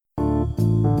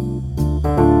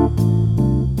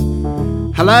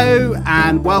Hello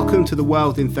and welcome to The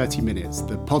World in 30 Minutes,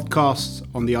 the podcast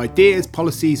on the ideas,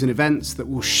 policies and events that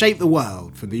will shape the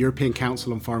world from the European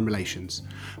Council on Foreign Relations.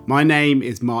 My name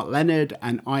is Mark Leonard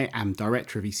and I am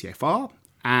Director of ECFR,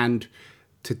 and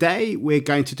today we're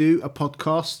going to do a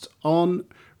podcast on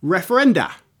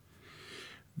referenda.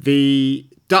 The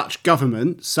Dutch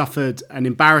government suffered an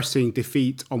embarrassing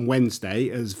defeat on Wednesday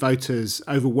as voters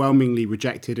overwhelmingly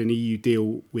rejected an EU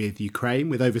deal with Ukraine,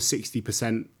 with over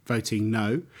 60% voting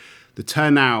no. The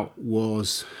turnout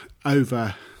was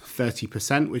over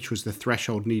 30%, which was the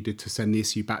threshold needed to send the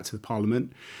issue back to the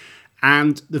Parliament.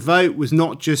 And the vote was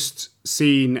not just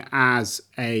seen as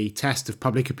a test of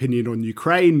public opinion on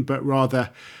Ukraine, but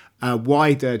rather a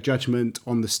wider judgment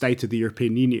on the state of the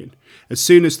European Union. As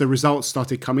soon as the results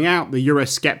started coming out, the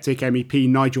Eurosceptic MEP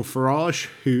Nigel Farage,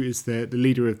 who is the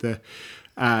leader of the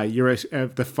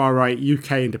far-right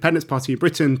UK Independence Party in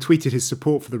Britain, tweeted his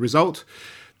support for the result.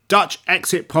 Dutch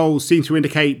exit polls seem to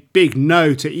indicate big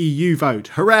no to EU vote.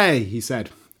 Hooray, he said.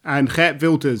 And Geert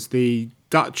Wilders, the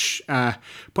Dutch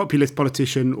populist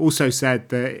politician, also said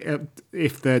that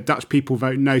if the Dutch people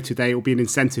vote no today, it will be an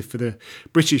incentive for the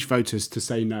British voters to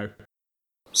say no.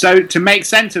 So to make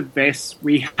sense of this,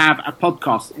 we have a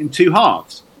podcast in two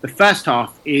halves. The first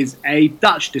half is a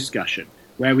Dutch discussion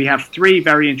where we have three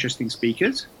very interesting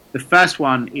speakers. The first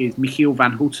one is Michiel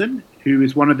van Hulten, who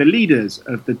is one of the leaders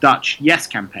of the Dutch Yes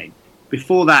campaign.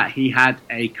 Before that, he had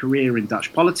a career in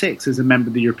Dutch politics as a member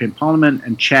of the European Parliament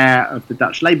and chair of the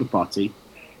Dutch Labour Party.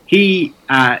 He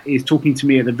is talking to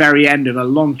me at the very end of a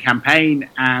long campaign,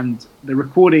 and the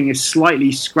recording is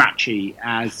slightly scratchy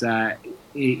as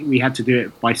we had to do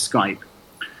it by Skype.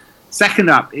 Second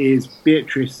up is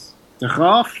Beatrice de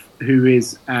Graaf, who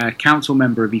is a council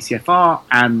member of ECFR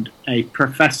and a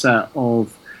professor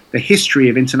of the history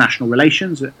of international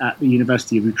relations at the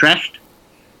University of Utrecht.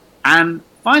 And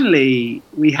finally,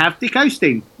 we have Dick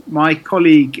Oosting, my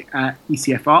colleague at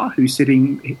ECFR, who's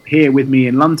sitting here with me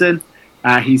in London.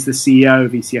 He's the CEO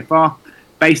of ECFR,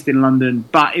 based in London,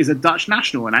 but is a Dutch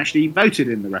national and actually voted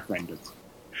in the referendum.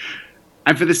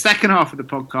 And for the second half of the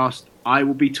podcast, I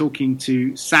will be talking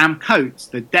to Sam Coates,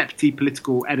 the deputy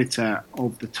political editor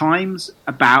of The Times,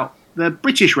 about the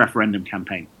British referendum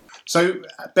campaign. So,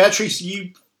 Beatrice,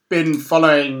 you've been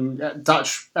following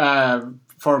Dutch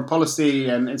foreign policy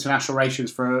and international relations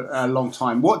for a long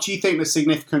time. What do you think the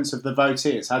significance of the vote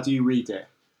is? How do you read it?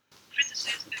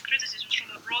 Criticisms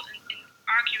from abroad in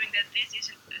arguing that this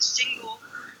is a single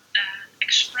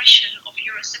expression of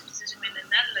Euroscepticism in the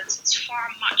Netherlands. It's far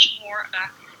much more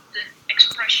the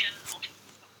expression of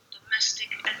domestic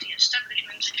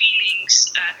anti-establishment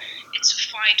feelings. It's a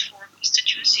fight for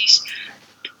constituencies.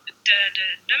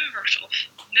 The numbers of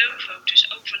no voters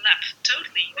overlap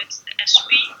totally with the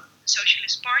SP, the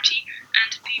Socialist Party,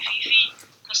 and the PVV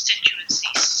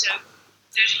constituencies. So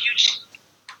there's a huge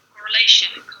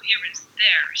correlation and coherence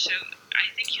there. So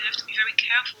I think you have to be very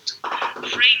careful to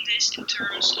frame this in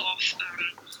terms of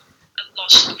a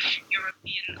loss of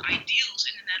European ideals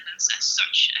in the Netherlands as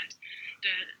such. And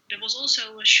there was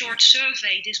also a short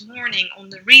survey this morning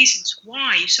on the reasons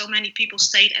why so many people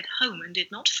stayed at home and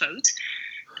did not vote.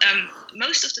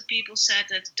 Most of the people said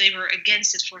that they were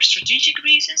against it for strategic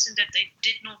reasons and that they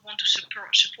did not want to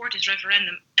support this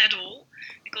referendum at all,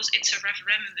 because it's a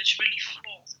referendum that's really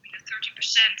flawed. I mean, the 30%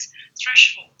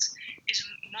 threshold is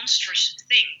a monstrous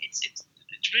thing.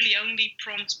 It really only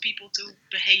prompts people to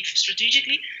behave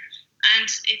strategically. And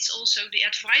it's also the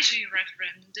advisory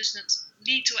referendum does not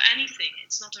lead to anything.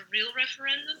 It's not a real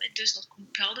referendum. It does not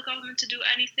compel the government to do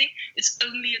anything. It's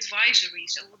only advisory.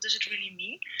 So what does it really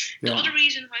mean? The other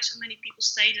reason why so many people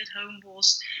stayed at home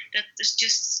was that there's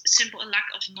just simple a lack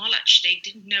of knowledge. They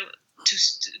didn't know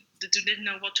didn't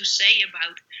know what to say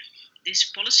about this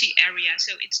policy area.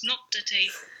 So it's not that they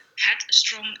had a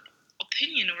strong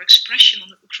opinion or expression on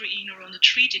the Ukraine or on the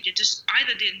treaty. They just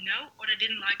either didn't know or they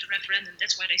didn't like the referendum.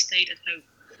 That's why they stayed at home.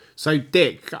 So,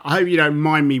 Dick, I hope you don't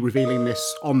mind me revealing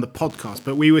this on the podcast,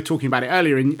 but we were talking about it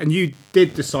earlier, and you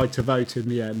did decide to vote in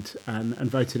the end and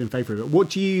voted in favour of it. What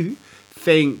do you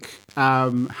think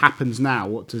happens now?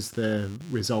 What does the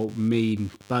result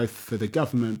mean, both for the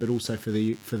government but also for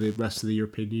the rest of the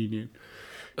European Union?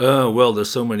 Well, there's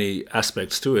so many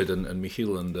aspects to it, and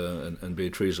Michiel and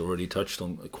Beatrice already touched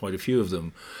on quite a few of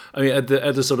them. I mean, at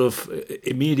the sort of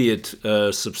immediate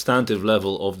substantive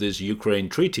level of this Ukraine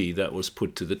treaty that was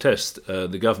put to the test,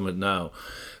 the government now,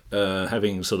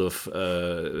 having sort of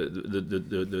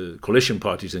the coalition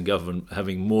parties in government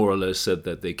having more or less said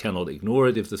that they cannot ignore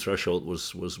it if the threshold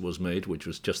was made, which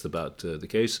was just about the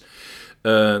case,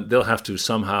 they'll have to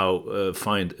somehow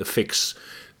find a fix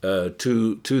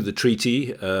to the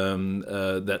treaty.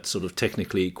 That's sort of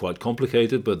technically quite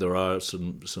complicated, but there are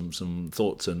some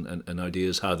thoughts and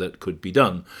ideas how that could be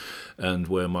done, and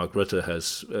where Mark Rutte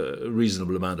has a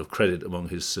reasonable amount of credit among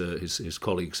his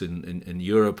colleagues in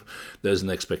Europe. There's an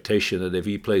expectation that if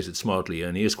he plays it smartly,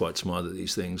 and he is quite smart at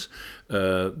these things,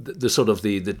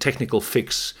 the technical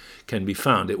fix can be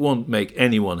found. It won't make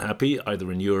anyone happy,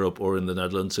 either in Europe or in the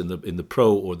Netherlands, in the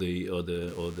pro or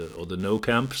the no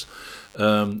camps.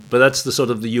 But that's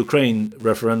the Ukraine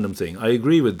referendum thing. I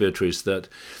agree with Beatrice that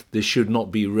this should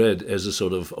not be read as a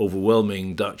sort of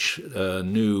overwhelming Dutch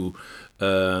new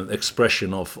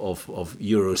expression of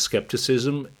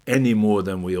Euroscepticism any more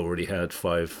than we already had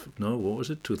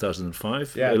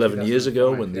 2005? Yeah, 11 years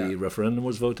ago when yeah. the referendum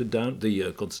was voted down,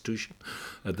 the constitution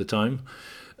at the time.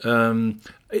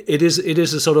 It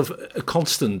is a sort of a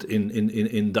constant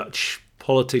in Dutch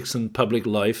politics and public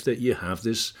life that you have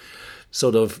this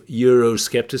sort of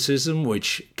Euroscepticism,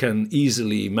 which can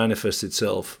easily manifest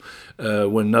itself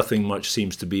when nothing much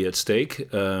seems to be at stake,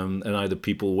 and either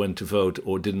people went to vote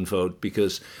or didn't vote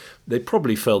because they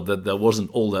probably felt that there wasn't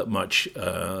all that much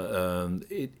in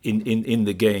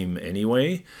the game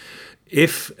anyway.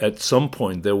 If at some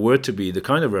point there were to be the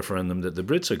kind of referendum that the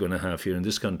Brits are going to have here in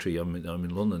this country, I'm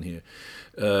in London here,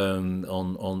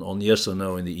 on yes or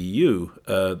no in the EU,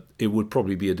 it would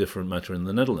probably be a different matter in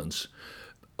the Netherlands.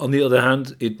 On the other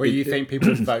hand, you think people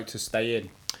would vote to stay in?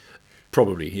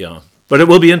 Probably, yeah. But it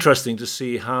will be interesting to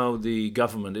see how it's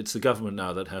the government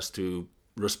now that has to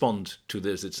respond to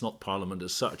this. It's not Parliament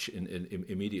as such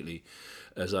immediately,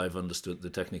 as I've understood the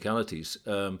technicalities.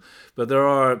 But there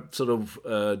are sort of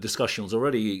discussions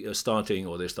already starting,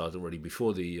 or they started already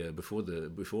before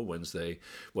Wednesday,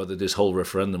 whether this whole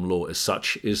referendum law as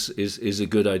such is a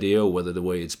good idea, or whether the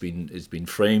way it's been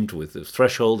framed with the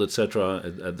threshold, etc.,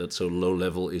 at that sort of low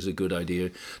level is a good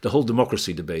idea. The whole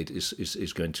democracy debate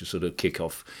is going to sort of kick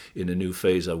off in a new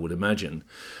phase, I would imagine.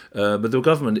 But the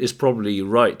government is probably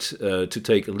right to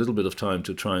take a little bit of time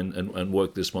to try and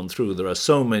work this one through. There are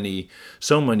so many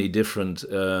different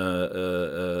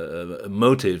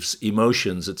motives,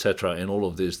 emotions, etc., in all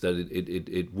of this that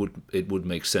it would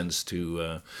make sense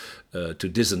to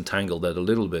disentangle that a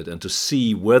little bit and to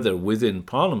see whether within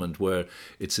Parliament, where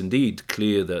it's indeed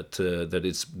clear that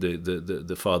it's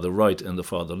the farther right and the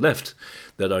farther left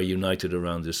that are united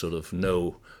around this sort of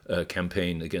no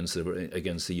campaign against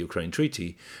the Ukraine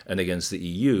treaty and against the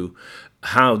EU,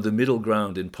 how the middle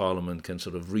ground in Parliament can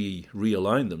sort of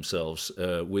realign themselves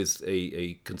with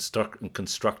a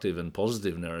constructive and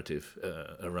positive narrative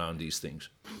around these things.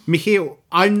 Michiel,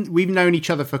 we've known each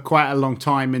other for quite a long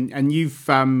time, and you've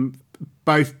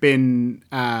both been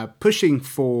pushing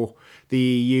for the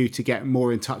EU to get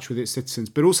more in touch with its citizens,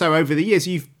 but also over the years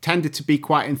you've tended to be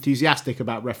quite enthusiastic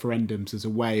about referendums as a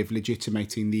way of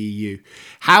legitimating the EU.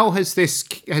 How has this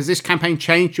campaign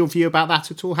changed your view about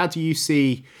that at all? How do you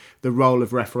see the role of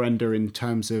referenda in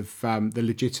terms of the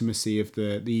legitimacy of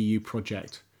the EU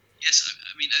project? Yes,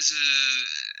 I mean, as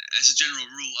a general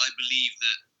rule, I believe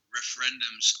that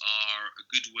referendums are a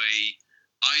good way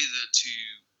either to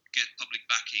get public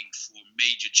backing for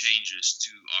major changes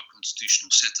to our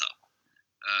constitutional setup,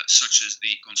 such as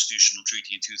the Constitutional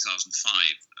Treaty in 2005,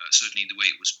 certainly in the way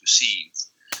it was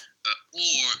perceived,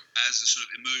 or as a sort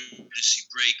of emergency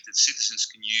brake that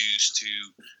citizens can use to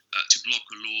block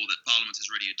a law that Parliament has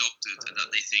already adopted and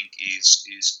that they think is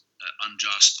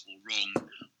unjust or wrong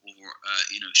or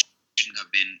shouldn't have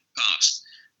been passed.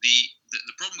 The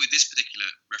problem with this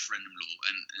particular referendum law,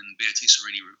 and Beatrice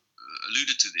already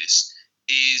alluded to this,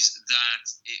 is that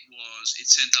it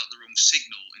sent out the wrong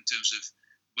signal in terms of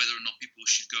whether or not people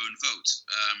should go and vote.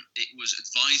 It was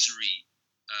advisory,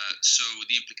 so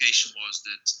the implication was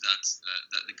that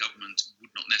the government would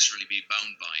not necessarily be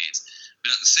bound by it.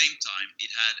 But at the same time,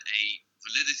 it had a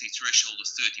validity threshold of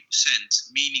 30%,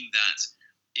 meaning that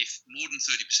if more than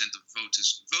 30% of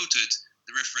voters voted,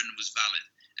 the referendum was valid.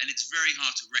 And it's very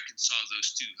hard to reconcile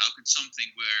those two. How can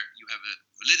something where you have a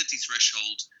validity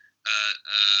threshold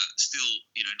still,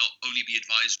 not only be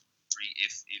advisory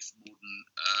if more than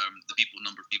the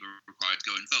number of people required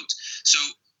go and vote? So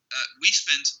we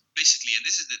spent basically, and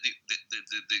this is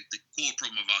the core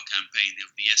problem of our campaign,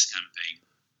 the Yes campaign.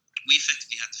 We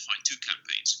effectively had to fight two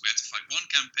campaigns. We had to fight one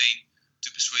campaign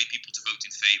to persuade people to vote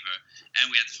in favour,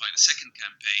 and we had to fight a second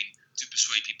campaign to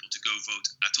persuade people to go vote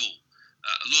at all.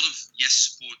 A lot of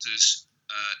Yes supporters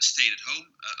stayed at home.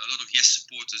 A lot of Yes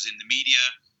supporters in the media,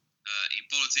 in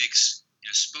politics,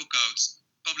 spoke out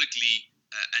publicly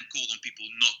and called on people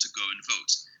not to go and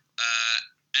vote.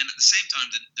 And at the same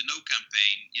time, the No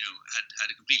campaign,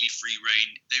 had a completely free reign.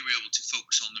 They were able to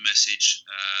focus on the message,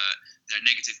 their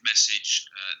negative message,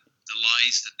 the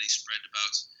lies that they spread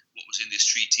about what was in this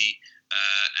treaty,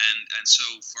 and so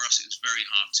for us it was very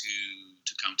hard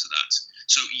to counter that.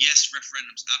 So yes,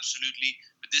 referendums absolutely,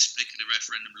 but this particular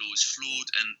referendum law is flawed,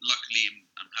 and luckily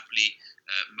and happily,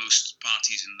 most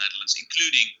parties in the Netherlands,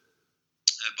 including,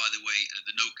 by the way,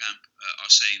 the No camp,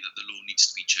 are saying that the law needs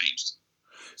to be changed.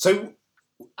 So,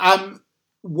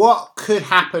 what could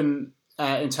happen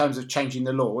in terms of changing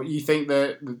the law? You think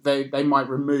that they might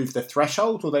remove the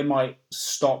threshold, or they might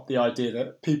stop the idea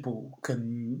that people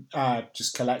can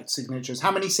just collect signatures?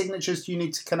 How many signatures do you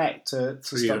need to collect to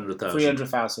 300,000?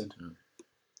 300,000.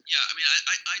 Yeah, I mean,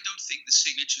 I don't think the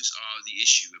signatures are the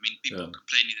issue. I mean, people are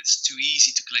complaining that it's too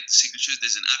easy to collect the signatures.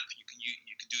 There's an app you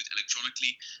can do it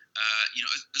electronically.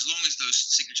 As long as those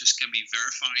signatures can be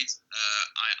verified,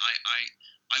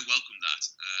 I welcome that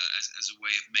as a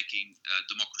way of making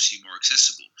democracy more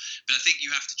accessible. But I think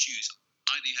you have to choose.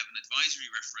 Either you have an advisory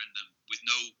referendum with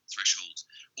no threshold,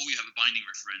 or you have a binding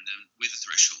referendum with a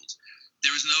threshold.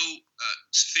 There is no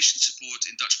sufficient support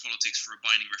in Dutch politics for a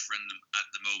binding referendum at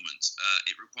the moment.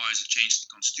 It requires a change to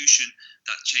the constitution.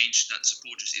 That change, that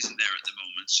support just isn't there at the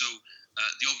moment. So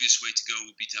the obvious way to go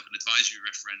would be to have an advisory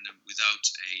referendum without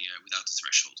a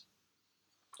threshold.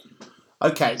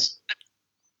 Okay.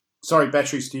 Sorry,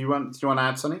 Beatrice, do you want to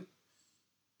add something?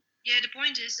 Yeah, the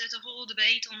point is that the whole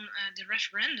debate on the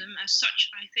referendum as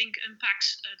such, I think,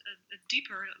 impacts a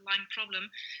deeper lying problem,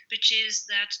 which is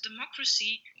that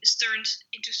democracy is turned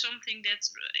into something that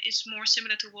is more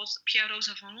similar to what Pierre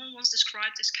Rosa van Loon once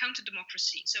described as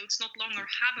counter-democracy. So it's not longer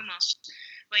Habermas,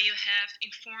 where you have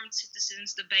informed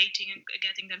citizens debating and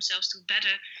getting themselves to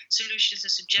better solutions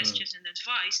and suggestions and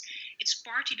advice. It's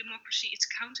party democracy, it's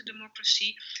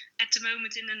counter-democracy. At the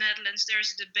moment in the Netherlands,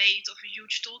 there's a debate of a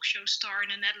huge talk show star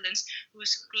in the Netherlands who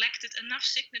has collected enough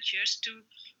signatures to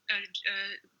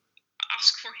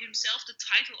ask for himself the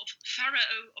title of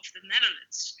Pharaoh of the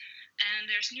Netherlands. And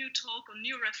there's new talk on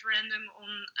new referendum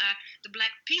on the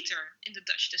Black Peter in the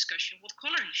Dutch discussion, what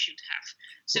color he should have.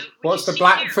 So what's the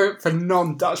black here, for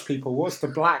non-Dutch people? What's the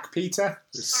Black Peter?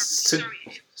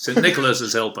 Sorry. St.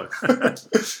 Nicholas's helper.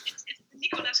 It's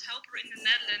Nicholas Helper in the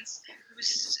Netherlands, who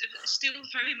is still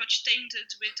very much tainted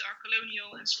with our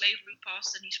colonial and slavery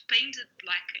past, and he's painted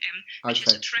black, which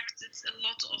has attracted a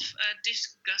lot of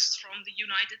disgust from the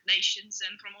United Nations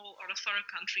and from all other foreign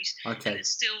countries. Okay. And it's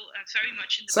still very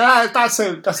much in the...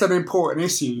 So that's an important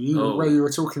issue. Where you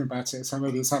were talking about it, so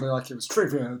maybe it sounded like it was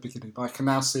trivial at the beginning, but I can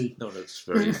now see... No, that's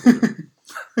very important.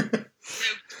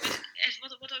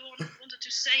 What I wanted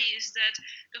to say is that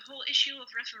the whole issue of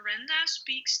referenda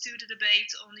speaks to the debate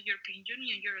on the European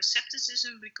Union,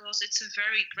 Euroscepticism, because it's a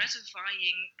very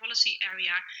gratifying policy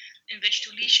area in which to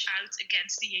leash out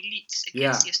against the elites,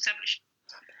 against the establishment.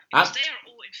 Because they are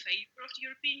all in favor of the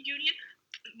European Union.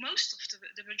 Most of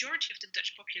the majority of the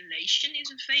Dutch population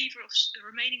is in favor of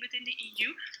remaining within the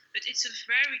EU, but it's a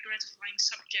very gratifying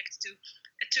subject to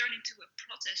turn into a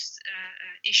protest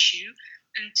issue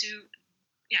and to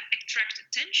attract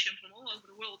attention from all over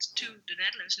the world to the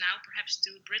Netherlands now, perhaps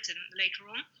to Britain later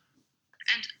on.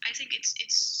 And I think it's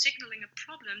signaling a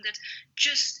problem that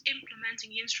just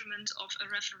implementing the instrument of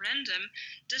a referendum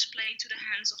does play into the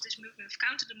hands of this movement of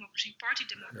counter-democracy, party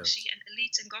democracy, and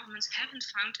elites and governments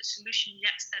haven't found a solution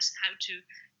yet as how to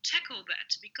tackle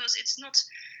that, because it's not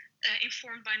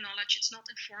informed by knowledge, it's not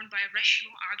informed by rational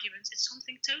arguments, it's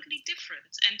something totally different.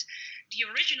 And the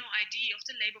original idea of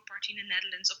the Labour Party in the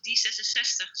Netherlands, of D66,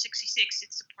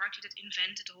 it's the party that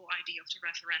invented the whole idea of the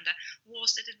referenda,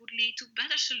 was that it would lead to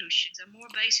better solutions and more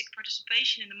basic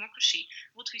participation in democracy.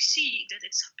 What we see that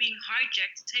it's being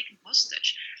hijacked, taken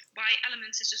hostage by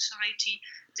elements in society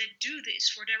that do this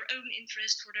for their own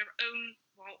interest, for their own,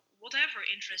 whatever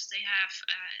interest they have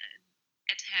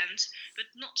at hand, but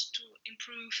not to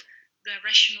improve the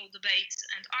rational debate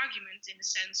and argument in the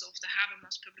sense of the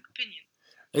Habermas public opinion.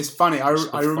 It's funny, I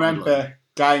remember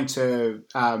going to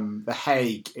The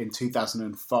Hague in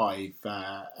 2005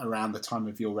 around the time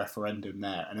of your referendum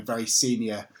there, and a very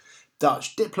senior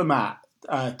Dutch diplomat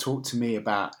talked to me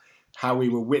about how we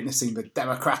were witnessing the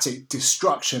democratic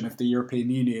destruction of the European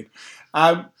Union.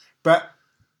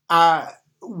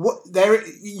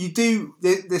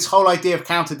 This whole idea of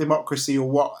counter democracy, or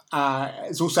what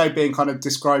is also being kind of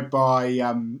described by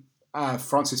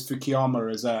Francis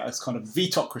Fukuyama as kind of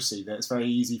vetocracy, that it's very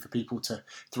easy for people to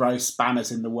throw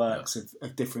spanners in the works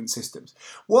of different systems.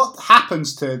 What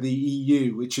happens to the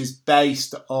EU, which is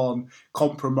based on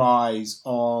compromise,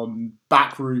 on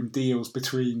backroom deals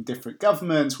between different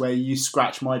governments, where you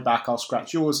scratch my back, I'll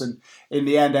scratch yours, and in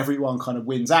the end everyone kind of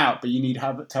wins out, but you need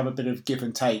to have a bit of give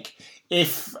and take.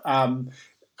 If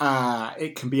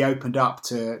it can be opened up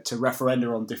to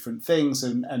referenda on different things,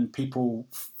 and people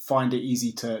find it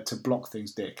easy to block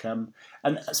things, Dick. And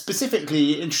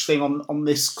specifically interesting on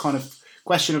this kind of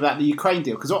question about the Ukraine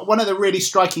deal, because one of the really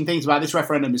striking things about this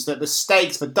referendum is that the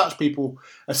stakes for Dutch people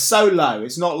are so low.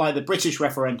 It's not like the British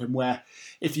referendum, where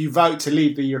if you vote to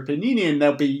leave the European Union,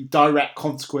 there'll be direct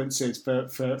consequences for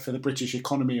the British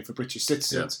economy and for British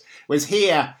citizens. Yeah. Whereas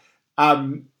here,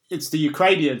 it's the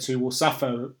Ukrainians who will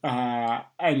suffer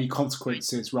any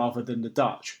consequences rather than the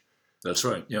Dutch. That's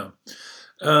right, yeah.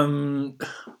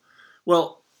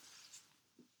 Well,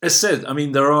 as said, I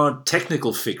mean, there are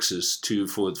technical fixes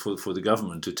for the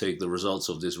government to take the results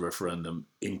of this referendum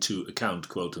into account,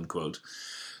 quote unquote.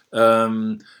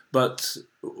 But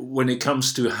when it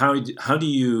comes to how do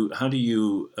you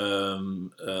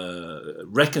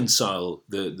reconcile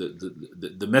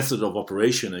the method of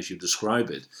operation as you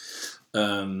describe it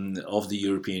of the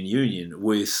European Union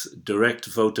with direct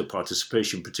voter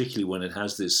participation, particularly when it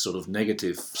has this sort of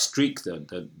negative streak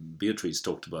that Beatrice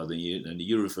talked about and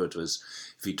you refer to as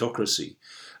vetocracy.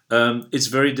 It's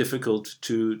very difficult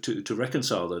to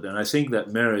reconcile that, and I think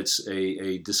that merits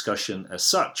a discussion as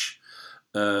such.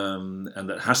 And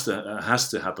that has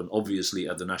to happen obviously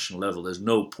at the national level. There's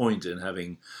no point in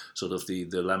having sort of the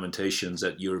lamentations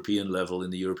at European level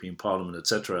in the European Parliament,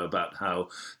 etc., about how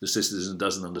the citizen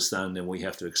doesn't understand and we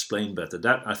have to explain better.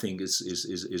 That, I think,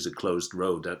 is a closed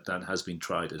road. That has been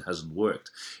tried. It hasn't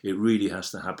worked. It really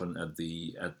has to happen at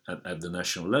the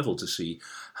national level to see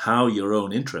how your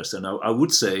own interest. And I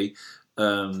would say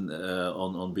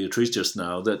on Beatrice just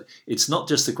now that it's not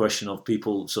just a question of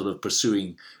people sort of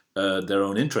pursuing their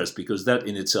own interest, because that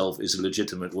in itself is a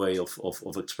legitimate way of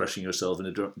expressing yourself in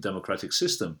a democratic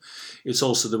system. It's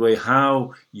also the way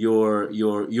how your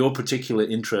particular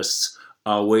interests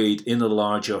are weighed in a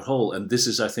larger whole. And this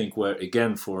is, I think, where,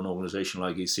 again, for an organization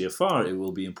like ECFR, it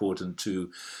will be important to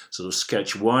sort of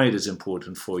sketch why it is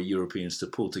important for Europeans to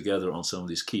pull together on some of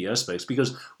these key aspects.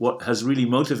 Because what has really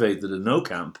motivated the no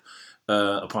camp,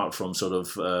 apart from sort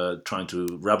of trying to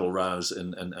rabble-rouse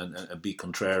and be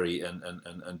contrary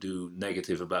and do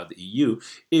negative about the EU,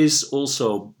 is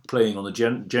also playing on the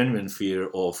genuine fear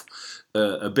of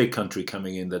a big country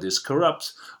coming in that is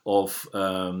corrupt, of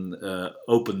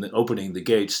opening the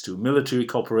gates to military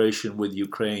cooperation with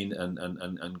Ukraine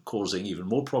and causing even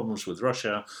more problems with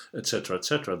Russia, etc.,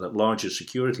 etc. That larger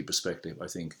security perspective, I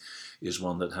think, is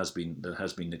one that has been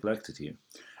neglected here.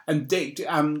 And Dick,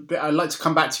 I'd like to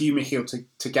come back to you, Michiel,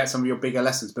 to get some of your bigger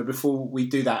lessons. But before we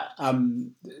do that,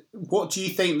 what do you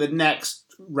think the next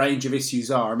range of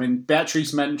issues are? I mean,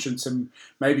 Beatrice mentioned some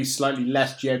maybe slightly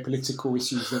less geopolitical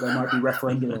issues that there might be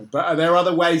referendum on. But are there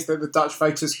other ways that the Dutch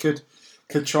voters could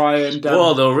try and...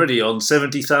 Well, they're already on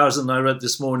 70,000, I read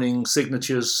this morning,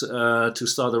 signatures to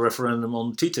start a referendum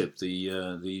on TTIP,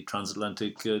 the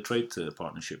transatlantic trade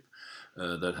partnership.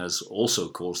 That has also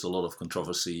caused a lot of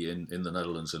controversy in the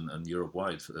Netherlands and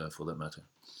Europe-wide, for that matter.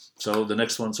 So the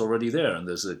next one's already there, and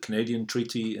there's a Canadian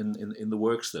treaty in the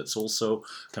works that's also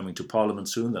coming to Parliament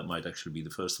soon. That might actually be the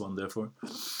first one, therefore.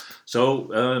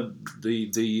 So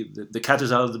the cat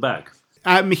is out of the bag.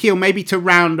 Michiel, maybe to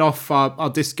round off our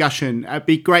discussion, it'd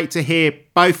be great to hear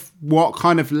both what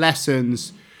kind of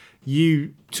lessons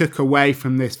you took away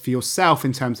from this for yourself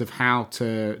in terms of how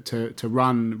to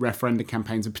run referendum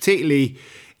campaigns, and particularly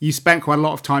you spent quite a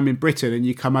lot of time in Britain and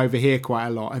you come over here quite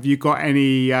a lot. Have you got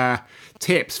any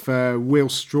tips for Will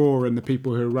Straw and the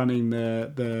people who are running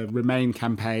the Remain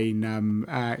campaign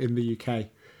in the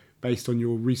UK based on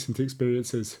your recent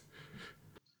experiences?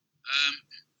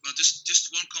 Well,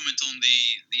 just one comment on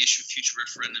the issue of future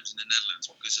referendums in the Netherlands,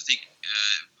 because I think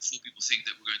before people think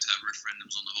that we're going to have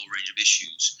referendums on the whole range of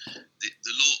issues,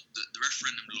 the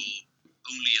referendum law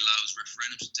only allows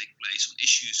referendums to take place on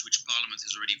issues which Parliament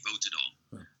has already voted on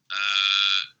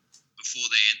before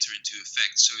they enter into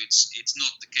effect. So it's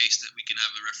not the case that we can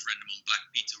have a referendum on Black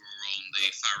Peter or on the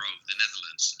Faroe of the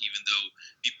Netherlands, even though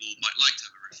people might like to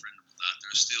have a referendum on that.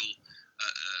 There are still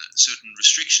certain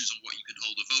restrictions on what you can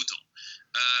hold a vote on.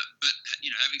 But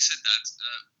having said that,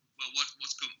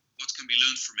 what can be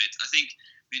learned from it? I think,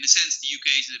 in a sense, the UK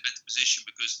is in a better position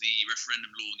because the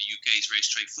referendum law in the UK is very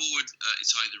straightforward.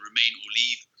 It's either Remain or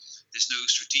Leave. There's no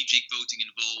strategic voting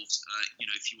involved.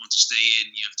 If you want to stay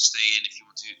in, you have to stay in. If you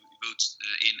want to vote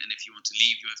in, and if you want to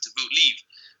leave, you have to vote leave.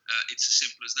 It's as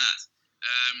simple as that.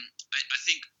 I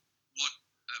think what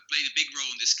played a big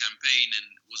role in this campaign and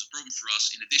was a problem for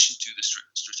us, in addition to the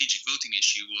strategic voting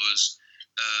issue, was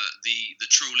the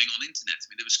trolling on internet. I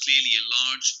mean, there was clearly a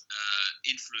large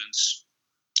influence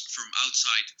from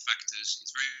outside factors.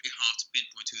 It's very hard to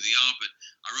pinpoint who they are, but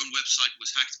our own website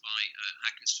was hacked by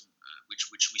hackers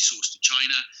which we sourced to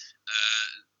China.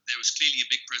 There was clearly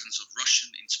a big presence of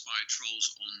Russian-inspired trolls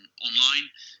online,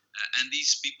 and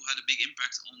these people had a big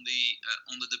impact on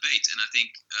the debate. And I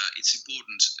think it's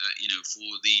important, for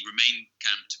the Remain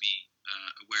camp to be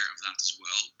aware of that as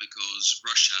well, because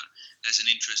Russia has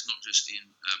an interest not just in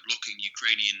blocking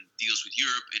Ukrainian deals with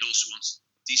Europe, it also wants to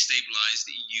destabilize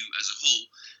the EU as a whole,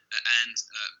 and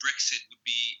Brexit would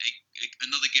be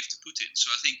another gift to Putin.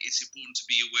 So I think it's important to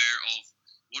be aware of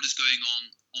what is going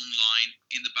on online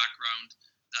in the background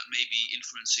that may be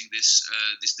influencing this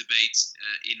debate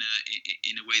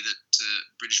in a way that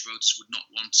British voters would not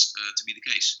want to be the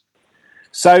case.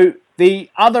 So the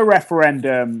other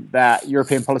referendum that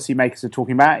European policymakers are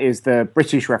talking about is the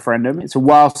British referendum. It's a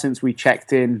while since we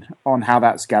checked in on how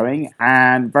that's going,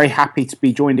 and very happy to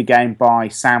be joined again by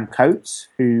Sam Coates,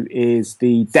 who is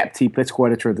the deputy political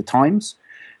editor of The Times,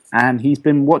 and he's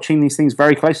been watching these things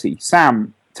very closely.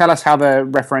 Sam, tell us how the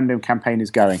referendum campaign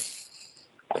is going.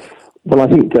 Well, I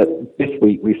think that this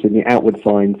week we've seen the outward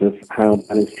signs of how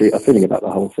Downing Street are feeling about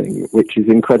the whole thing, which is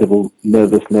incredible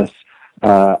nervousness,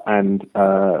 and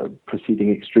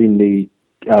proceeding extremely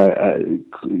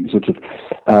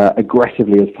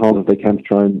aggressively as hard as they can to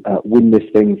try and win this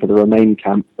thing for the Remain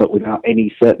camp, but without any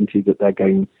certainty that they're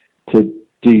going to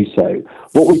do so.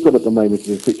 What we've got at the moment is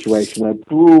a situation where,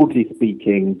 broadly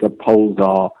speaking, the polls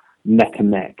are neck and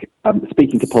neck.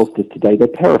 Speaking to pollsters today, they're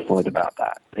terrified about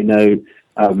that. They know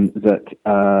that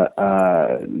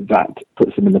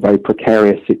puts them in a very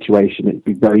precarious situation. It'd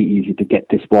be very easy to get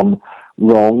this one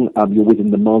wrong. You're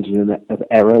within the margin of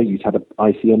error. You've had an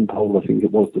ICN poll, I think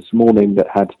it was this morning, that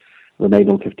had Remain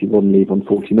on 51, Leave on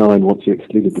 49. Once you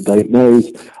excluded the Don't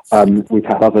Knows, we've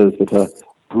had others that are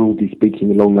broadly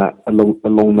speaking along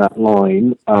that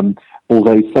line.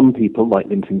 Although some people, like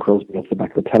Linton Crosby off the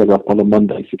back of the Telegraph on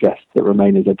Monday, suggest that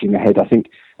Remain is edging ahead. I think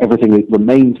everything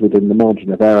remains within the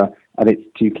margin of error, and it's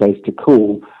too close to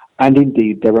call. And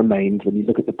indeed, there remains, when you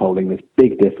look at the polling, this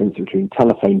big difference between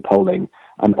telephone polling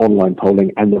and online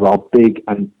polling, and there are big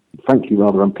and frankly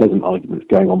rather unpleasant arguments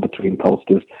going on between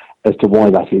pollsters as to why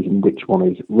that is and which one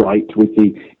is right, with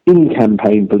the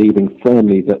in-campaign believing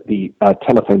firmly that the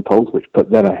telephone polls, which put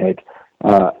them ahead,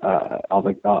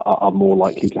 are more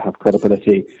likely to have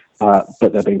credibility, but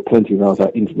there being plenty of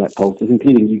other internet pollsters,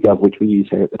 including YouGov, which we use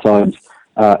here at the Times,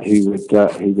 who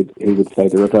would say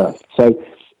the reverse. So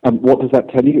what does that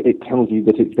tell you? It tells you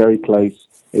that it's very close.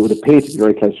 It would appear to be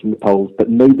very close from the polls, but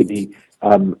nobody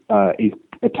is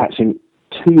attaching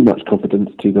too much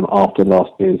confidence to them after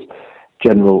last year's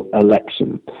general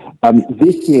election.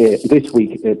 This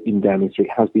week in Downing Street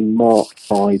has been marked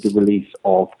by the release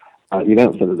of the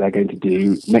announcement that they're going to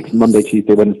do next Monday,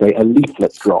 Tuesday, Wednesday, a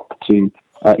leaflet drop to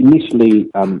initially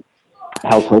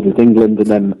householders in England, and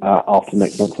then after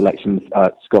next month's elections,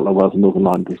 Scotland, Wales and Northern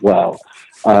Ireland as well.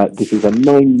 This is a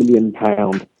 £9 million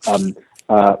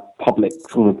public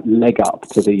sort of leg up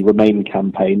to the Remain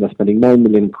campaign. They're spending £9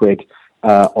 million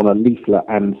on a leaflet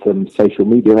and some social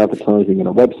media advertising and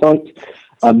a website.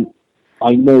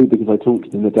 I know, because I talked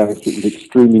to them, that Downing Street was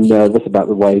extremely nervous about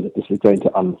the way that this was going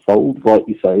to unfold,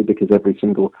 rightly so, because every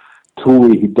single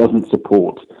Tory who doesn't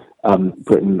support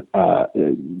Britain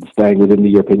staying within the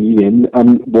European Union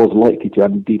was likely to,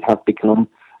 and indeed have become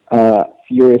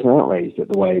furious and outraged at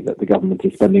the way that the government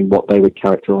is spending what they would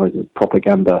characterise as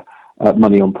propaganda,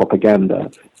 money on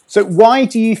propaganda. So why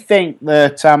do you think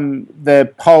that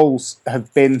the polls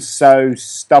have been so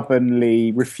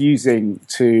stubbornly refusing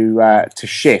to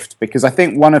shift? Because I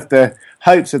think one of the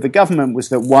hopes of the government was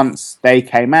that once they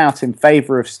came out in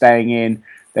favour of staying in,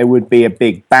 there would be a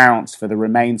big bounce for the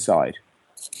Remain side.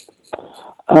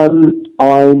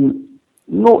 I'm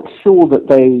not sure that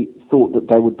they thought that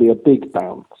there would be a big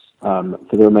bounce for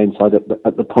the Remain side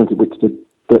at the point at which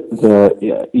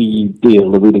the EU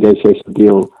deal, the renegotiation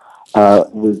deal,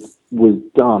 was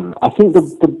done. I think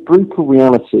the brutal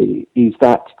reality is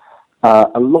that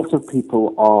a lot of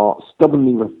people are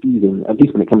stubbornly refusing, at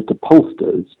least when it comes to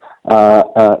pollsters,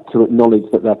 to acknowledge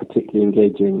that they're particularly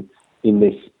engaging in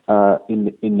this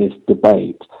in this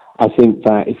debate. I think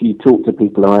that if you talk to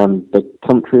people around the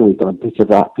country, we've done a bit of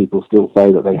that, people still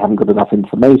say that they haven't got enough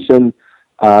information.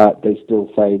 They still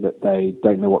say that they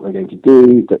don't know what they're going to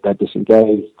do, that they're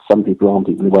disengaged. Some people aren't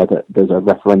even aware that there's a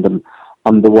referendum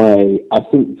underway. I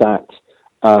think that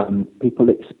people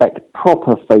expect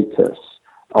proper focus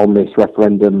on this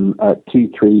referendum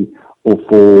 2, 3 or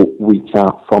 4 weeks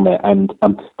out from it. And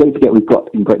don't forget, we've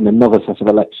got in Britain another set of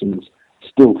elections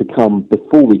still to come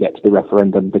before we get to the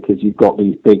referendum, because you've got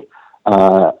these big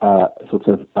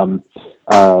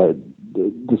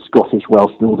the Scottish,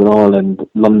 Welsh, Northern Ireland,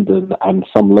 London, and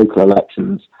some local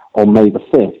elections on May the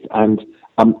 5th. And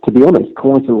to be honest,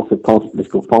 quite a lot of party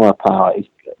political firepower,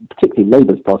 particularly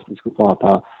Labour's party political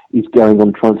firepower, is going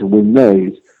on trying to win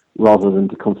those rather than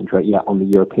to concentrate yet on the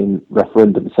European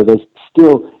referendum. So there's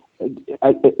still,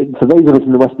 for those of us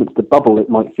in the Westminster bubble, it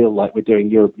might feel like we're doing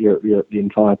Europe the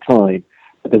entire time.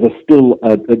 But there's still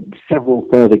several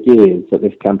further gears that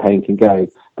this campaign can go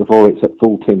before it's at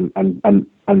full tilt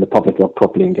and the public are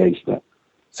properly engaged in it.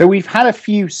 So we've had a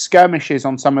few skirmishes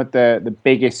on some of the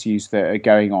big issues that are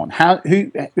going on.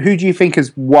 Who do you think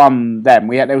has won them?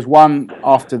 There was one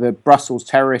after the Brussels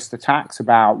terrorist attacks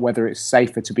about whether it's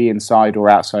safer to be inside or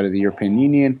outside of the European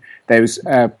Union. There was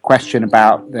a question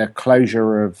about the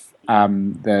closure of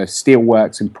the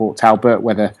steelworks in Port Talbot,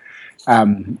 whether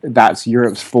that's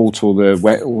Europe's fault or the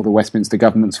Westminster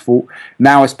government's fault.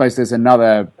 Now I suppose there's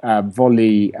another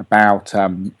volley about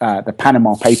the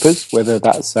Panama Papers, whether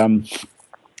that's and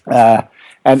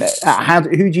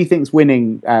who do you think's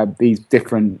winning these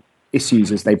different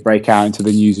issues as they break out into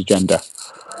the news agenda?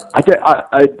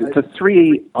 The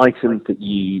 3 items that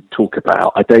you talk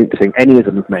about, I don't think any of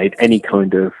them have made any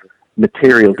kind of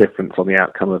material difference on the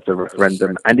outcome of the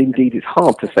referendum, and indeed it's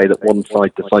hard to say that one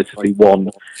side decisively won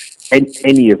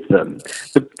any of them.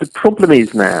 The problem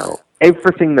is now,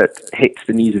 everything that hits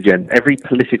the news agenda, every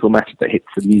political matter that hits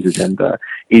the news agenda,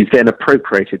 is then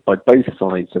appropriated by both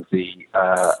sides of the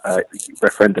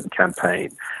referendum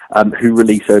campaign, who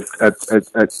release a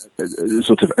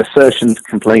sort of assertions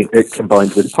combined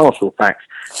with partial facts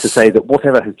to say that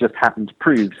whatever has just happened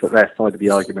proves that their side of the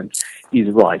argument is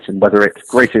right, and whether it's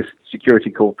greatest security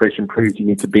cooperation proves you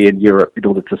need to be in Europe in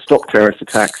order to stop terrorist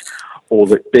attacks, or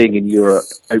that being in Europe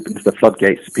opens the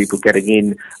floodgates to people getting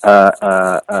in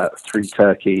through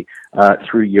Turkey,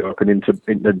 through Europe,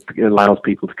 and allows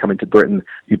people to come into Britain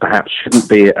who perhaps shouldn't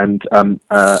be, and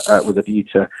with a view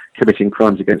to committing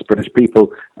crimes against British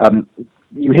people.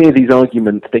 You hear these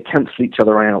arguments; they cancel each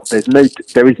other out. There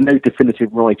is no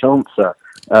definitive right answer,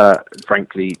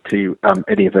 frankly, to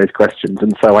any of those questions,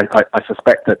 and so I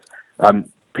suspect that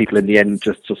people in the end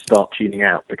just start tuning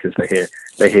out because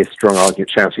they hear strong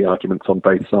shouty arguments on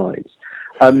both sides.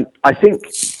 I think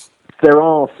there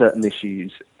are certain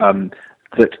issues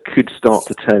that could start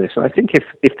to turn this. And I think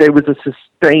if there was a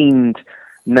sustained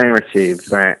narrative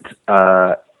that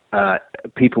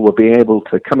people will be able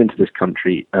to come into this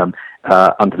country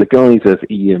under the guise of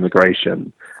EU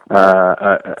immigration,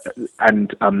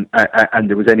 and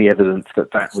there was any evidence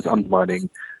that was undermining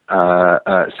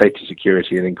safety,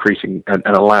 security, and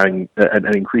allowing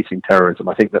increasing terrorism,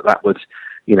 I think that would,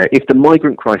 if the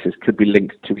migrant crisis could be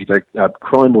linked to either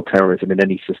crime or terrorism in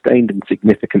any sustained and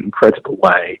significant and credible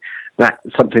way, that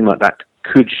something like that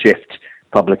could shift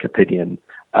public opinion.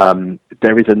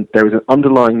 There is an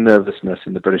underlying nervousness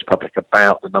in the British public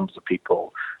about the numbers of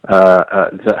people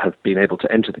that have been able to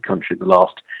enter the country in the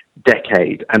last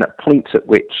decade, and at points at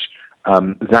which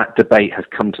that debate has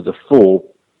come to the fore,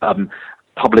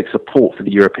 public support for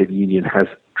the European Union has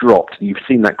dropped. You've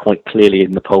seen that quite clearly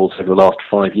in the polls over the last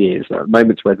 5 years. There are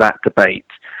moments where that debate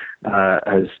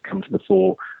has come to the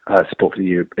fore. Support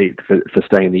for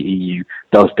staying in the EU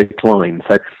does decline.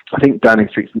 So I think Downing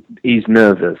Street is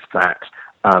nervous that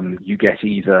you get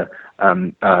either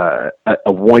a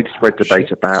widespread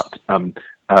debate about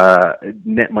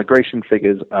net migration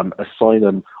figures,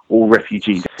 asylum, or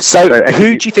refugees. So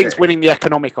who do you think is winning the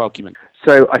economic argument?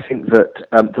 So I think that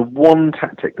the one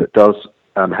tactic that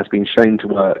has been shown to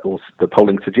work, or the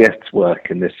polling suggests works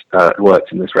in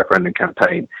this referendum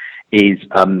campaign, is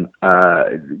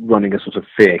running a sort of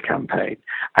fear campaign.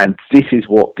 And this is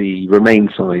what the Remain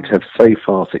side have so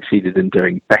far succeeded in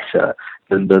doing better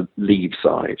than the Leave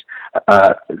side.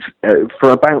 For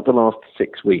about the last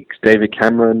 6 weeks, David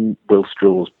Cameron, Will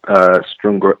Straw's Better,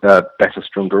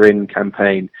 Stronger In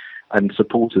campaign, and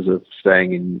supporters of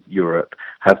staying in Europe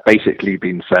have basically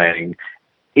been saying,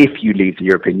 if you leave the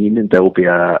European Union, there will be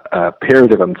a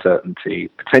period of uncertainty,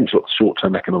 potential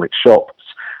short-term economic shocks,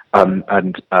 and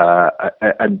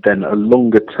then a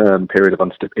longer-term period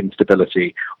of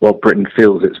instability while Britain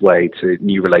feels its way to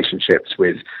new relationships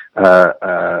with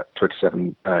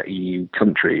 27 EU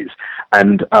countries,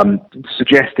 and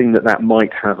suggesting that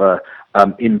might have a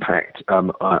impact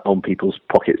on people's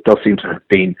pockets does seem to have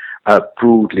been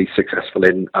broadly successful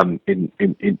in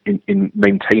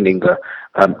maintaining the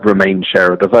Remain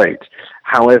share of the vote.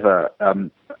 However,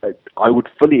 I would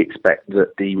fully expect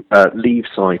that the Leave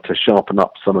side to sharpen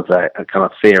up some of their kind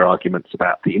of fear arguments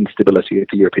about the instability of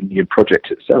the European Union project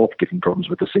itself, given problems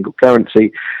with the single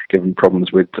currency, given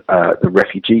problems with the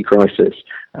refugee crisis,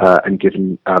 and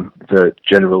given the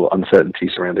general uncertainty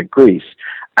surrounding Greece.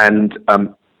 And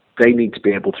they need to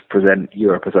be able to present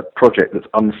Europe as a project that's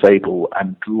unstable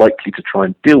and likely to try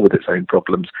and deal with its own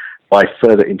problems by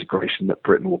further integration that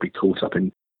Britain will be caught up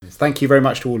in. Thank you very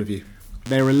much to all of you.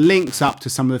 There are links up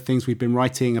to some of the things we've been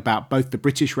writing about both the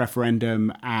British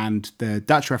referendum and the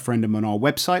Dutch referendum on our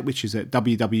website, which is at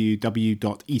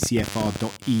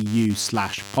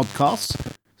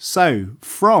www.ecfr.eu/podcasts. So,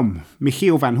 from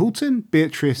Michiel van Hulten,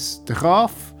 Beatrice de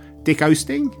Graaf, Dick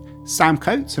Oosting, Sam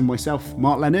Coates and myself,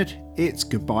 Mark Leonard, it's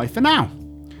goodbye for now.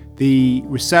 The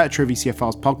researcher of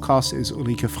ECFR's podcast is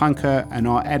Ulrike Franke and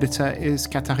our editor is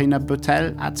Katarina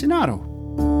Botel-Atzinaro.